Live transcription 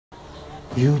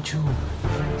YouTube,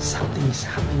 something is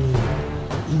happening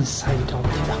inside of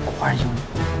the aquarium.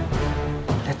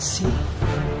 Let's see.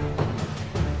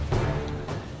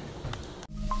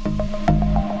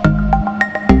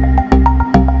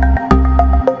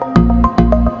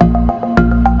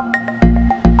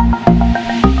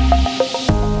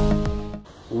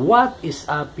 What is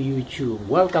up, YouTube?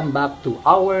 Welcome back to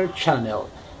our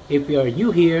channel. If you are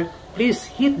new here, please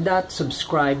hit that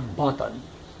subscribe button.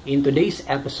 In today's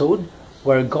episode,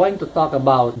 we're going to talk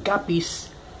about Guppies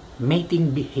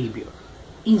mating behavior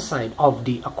inside of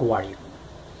the aquarium.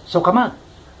 So come on!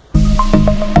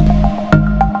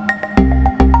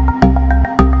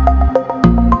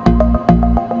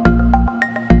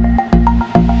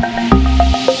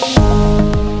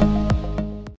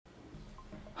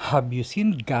 Have you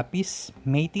seen guppies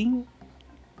mating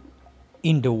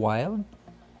in the wild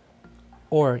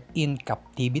or in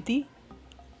captivity?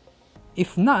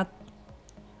 If not,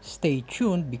 stay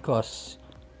tuned because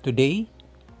today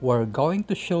we're going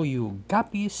to show you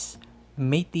guppies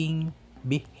mating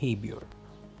behavior.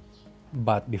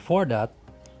 But before that,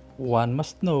 one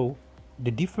must know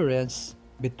the difference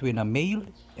between a male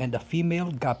and a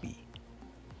female guppy.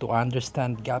 To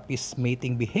understand guppies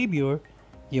mating behavior,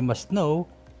 you must know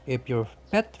if your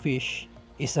pet fish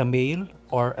is a male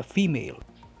or a female.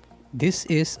 This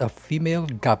is a female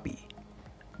guppy.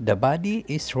 The body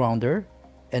is rounder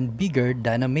and bigger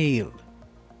than a male.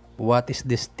 What is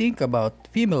distinct about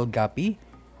female guppy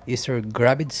is her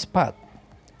gravid spot,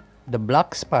 the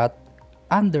black spot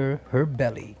under her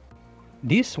belly.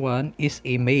 This one is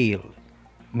a male.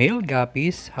 Male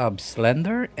guppies have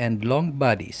slender and long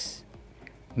bodies.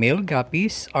 Male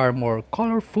guppies are more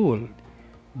colorful.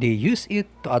 They use it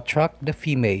to attract the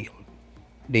female.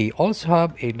 They also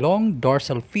have a long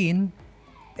dorsal fin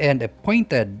and a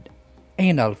pointed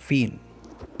anal fin.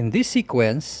 In this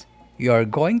sequence, you are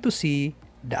going to see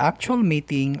the actual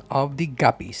mating of the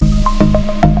guppies.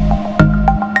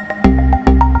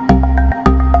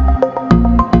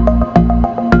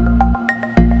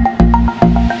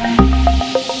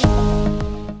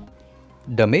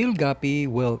 The male guppy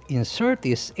will insert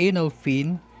his anal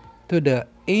fin to the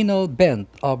anal vent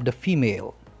of the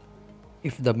female.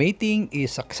 If the mating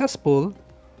is successful,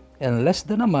 in less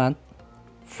than a month,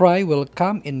 fry will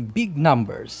come in big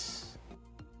numbers.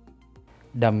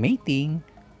 The mating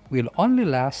will only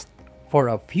last for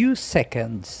a few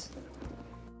seconds.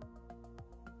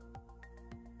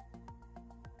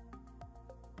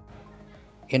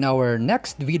 In our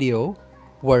next video,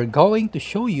 we're going to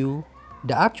show you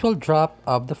the actual drop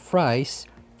of the fries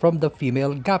from the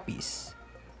female guppies.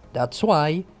 That's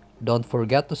why don't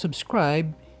forget to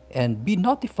subscribe and be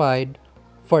notified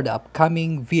for the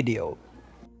upcoming video.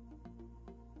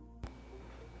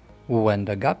 When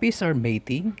the guppies are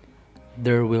mating,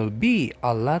 there will be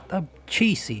a lot of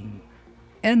chasing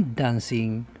and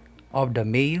dancing of the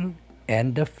male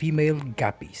and the female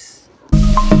guppies.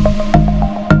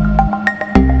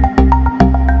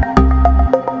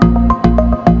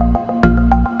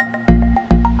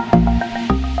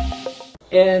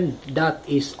 And that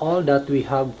is all that we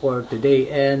have for today.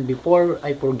 And before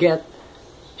I forget,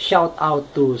 shout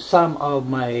out to some of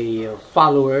my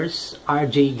followers,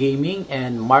 RJ Gaming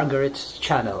and Margaret's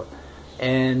channel.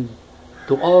 And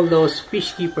to all those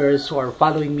fish keepers who are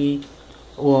following me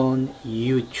on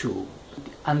YouTube.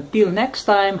 Until next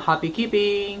time, happy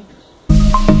keeping!